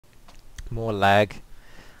More lag.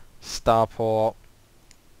 Starport.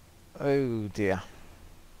 Oh dear.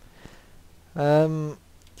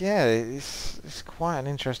 Yeah, it's quite an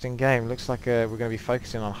interesting game. Looks like we're going to be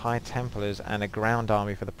focusing on High Templars and a ground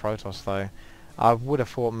army for the Protoss though. I would have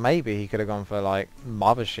thought maybe he could have gone for like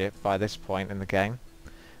Mothership by this point in the game.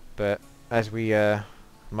 But as we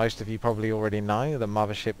most of you probably already know, the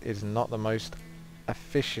Mothership is not the most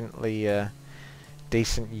efficiently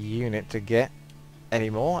decent unit to get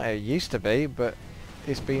anymore. It used to be, but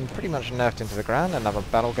it's been pretty much nerfed into the ground. Another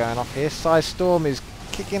battle going off here. Storm is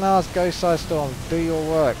kicking ass. Go Storm, do your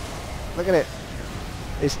work. Look at it.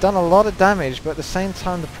 It's done a lot of damage, but at the same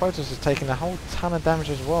time the Protoss has taken a whole ton of damage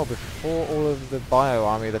as well before all of the bio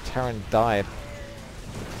army, the Terran, died.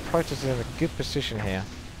 Protoss is in a good position here.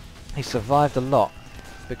 He survived a lot,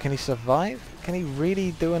 but can he survive? Can he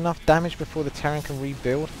really do enough damage before the Terran can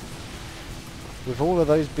rebuild? With all of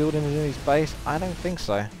those buildings in his base, I don't think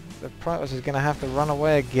so. The Protoss is going to have to run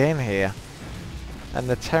away again here. And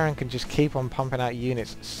the Terran can just keep on pumping out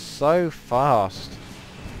units so fast.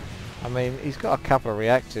 I mean, he's got a couple of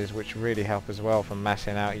reactors which really help as well for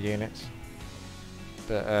massing out units.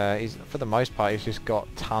 But for the most part, he's just got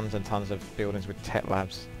tons and tons of buildings with tech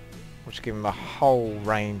labs, which give him a whole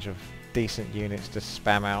range of decent units to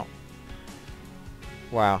spam out.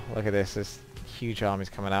 Wow, look at this. There's huge armies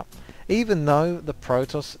coming up. Even though the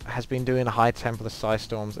Protoss has been doing High Templar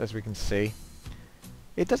Storms, as we can see,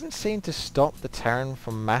 it doesn't seem to stop the Terran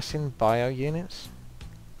from massing bio units.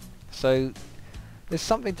 So there's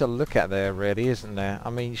something to look at there, really, isn't there? I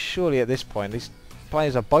mean, surely at this point, these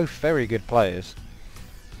players are both very good players.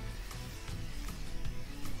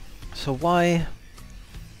 So why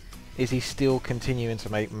is he still continuing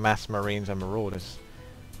to make mass Marines and Marauders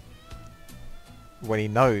when he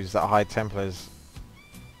knows that High Templars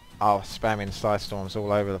are spamming Storms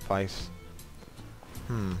all over the place?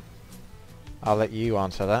 I'll let you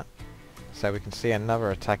answer that. So we can see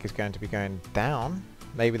another attack is going to be going down.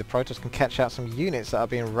 Maybe the Protoss can catch out some units that are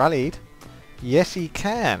being rallied. Yes, he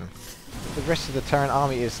can. The rest of the Terran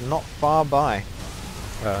army is not far by.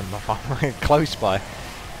 Not far by, close by.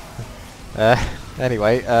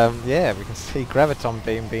 Anyway, yeah, we can see Graviton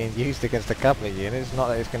Beam being used against a couple of units. Not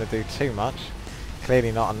that it's going to do too much.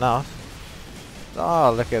 Clearly not enough.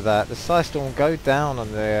 Oh, look at that. The Storm go down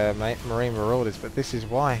on the Marine Marauders, but this is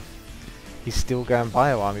why he's still going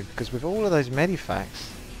bio army, because with all of those medifacts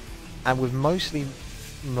and with mostly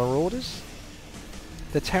Marauders,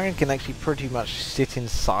 the Terran can actually pretty much sit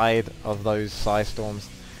inside of those Storms.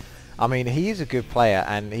 I mean, he is a good player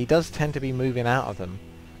and he does tend to be moving out of them,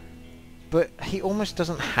 but he almost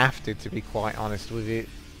doesn't have to be quite honest with you.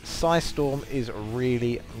 Storm is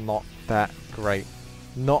really not that great.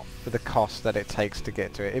 Not for the cost that it takes to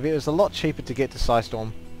get to it. If it was a lot cheaper to get to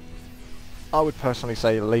Storm, I would personally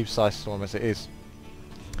say leave Storm as it is.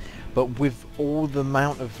 But with all the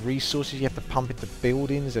amount of resources you have to pump into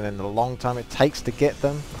buildings and then the long time it takes to get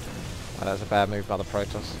them, well, that's a bad move by the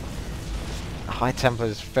Protoss. High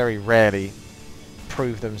Templars very rarely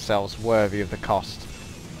prove themselves worthy of the cost.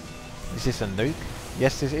 Is this a nuke?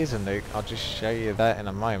 Yes, this is a nuke. I'll just show you that in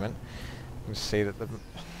a moment. You can see that the...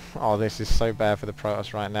 Oh, this is so bad for the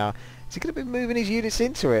Protoss right now. Is he going to be moving his units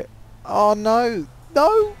into it? Oh, no!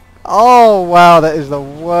 No! Oh, wow, that is the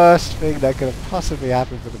worst thing that could have possibly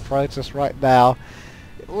happened for the Protoss right now.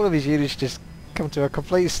 All of his units just come to a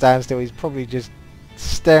complete standstill. He's probably just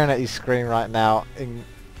staring at his screen right now.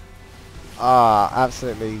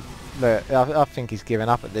 Absolutely. Look, I think he's given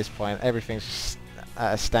up at this point. Everything's just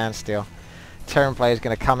at a standstill. Terran player is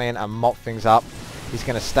going to come in and mop things up. He's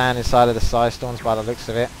going to stand inside of the Storms by the looks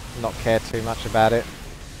of it. Not care too much about it.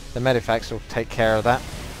 The medifacts will take care of that.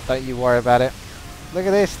 Don't you worry about it. Look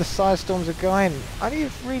at this, the Storms are going. Only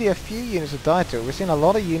really a few units have died to it. We're seeing a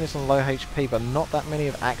lot of units on low HP, but not that many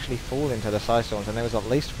have actually fallen into the Storms, and there was at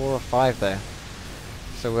least 4 or 5 there.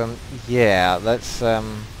 So, yeah, let's...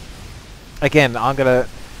 Again, I'm going to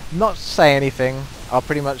not say anything. I'll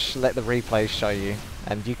pretty much let the replays show you,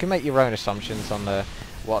 and you can make your own assumptions on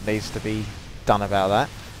what needs to be done about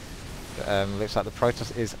that. Looks like the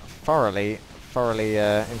Protoss is thoroughly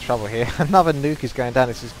in trouble here. Another nuke is going down.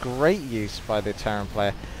 This is great use by the Terran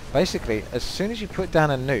player. Basically, as soon as you put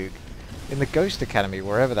down a nuke in the Ghost Academy,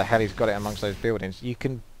 wherever the hell he's got it amongst those buildings, you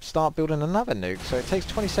can start building another nuke. So it takes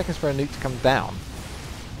 20 seconds for a nuke to come down.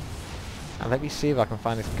 And let me see if I can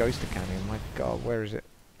find this Ghost Academy. Oh my god, where is it?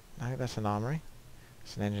 No, that's an armory.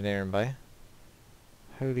 It's an engineering bay.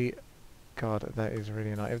 Holy god, that is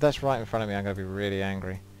really annoying. If that's right in front of me, I'm going to be really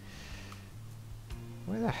angry.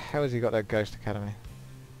 Where the hell has he got that Ghost Academy?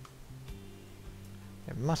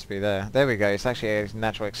 It must be there. There we go. It's actually a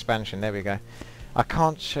natural expansion. There we go. I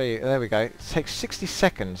can't show you. There we go. It takes 60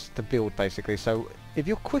 seconds to build, basically. So if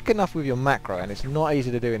you're quick enough with your macro, and it's not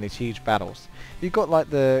easy to do in these huge battles, you've got like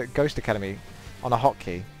the Ghost Academy on a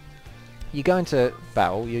hotkey. You go into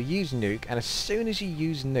battle, you use nuke, and as soon as you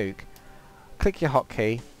use nuke, click your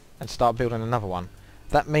hotkey and start building another one.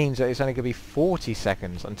 That means that it's only going to be 40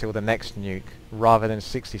 seconds until the next nuke, rather than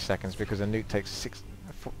 60 seconds, because a nuke takes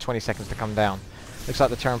 20 seconds to come down. Looks like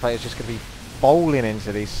the Terran player is just going to be bowling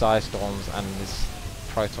into these Storms and this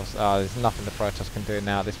Protoss. There's nothing the Protoss can do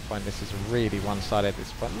now at this point. This is really one-sided at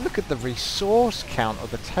this point. Look at the resource count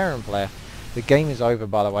of the Terran player. The game is over,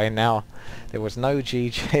 by the way. Now, there was no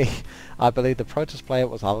GG. I believe the Protoss player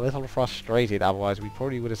was a little frustrated, otherwise we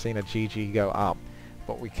probably would have seen a GG go up.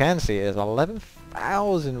 What we can see is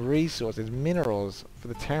 11,000 resources, minerals for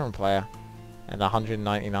the Terran player, and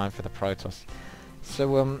 199 for the Protoss.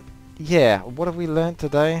 So, yeah, what have we learnt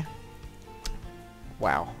today?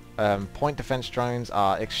 Wow. Point defense drones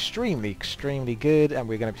are extremely good, and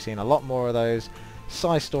we're going to be seeing a lot more of those.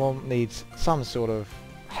 Storm needs some sort of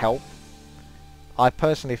help. I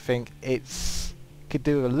personally think it's could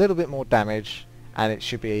do a little bit more damage, and it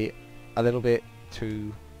should be a little bit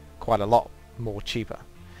to quite a lot more cheaper.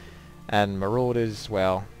 And Marauders,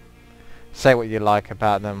 well, say what you like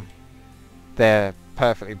about them, they're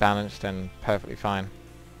perfectly balanced and perfectly fine.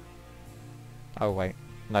 Oh wait,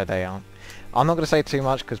 no they aren't. I'm not going to say too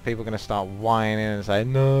much because people are going to start whining and say,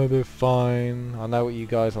 no, they're fine. I know what you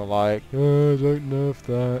guys are like. Oh, don't nerf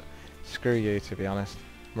that. Screw you, to be honest.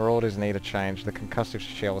 Marauders need a change. The concussive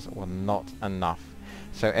shells were not enough.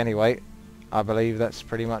 So anyway, I believe that's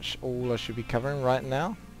pretty much all I should be covering right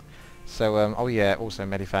now. So, oh yeah, also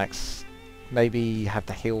Medifax. Maybe have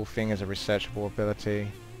the heal thing as a researchable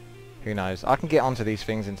ability. Who knows? I can get onto these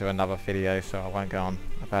things into another video, so I won't go on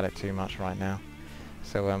about it too much right now.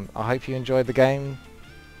 So I hope you enjoyed the game.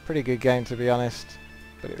 Pretty good game, to be honest,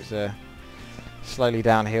 but it was slowly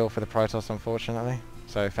downhill for the Protoss, unfortunately.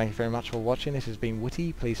 So thank you very much for watching. This has been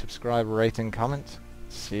WTii. Please subscribe, rate and comment.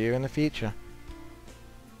 See you in the future.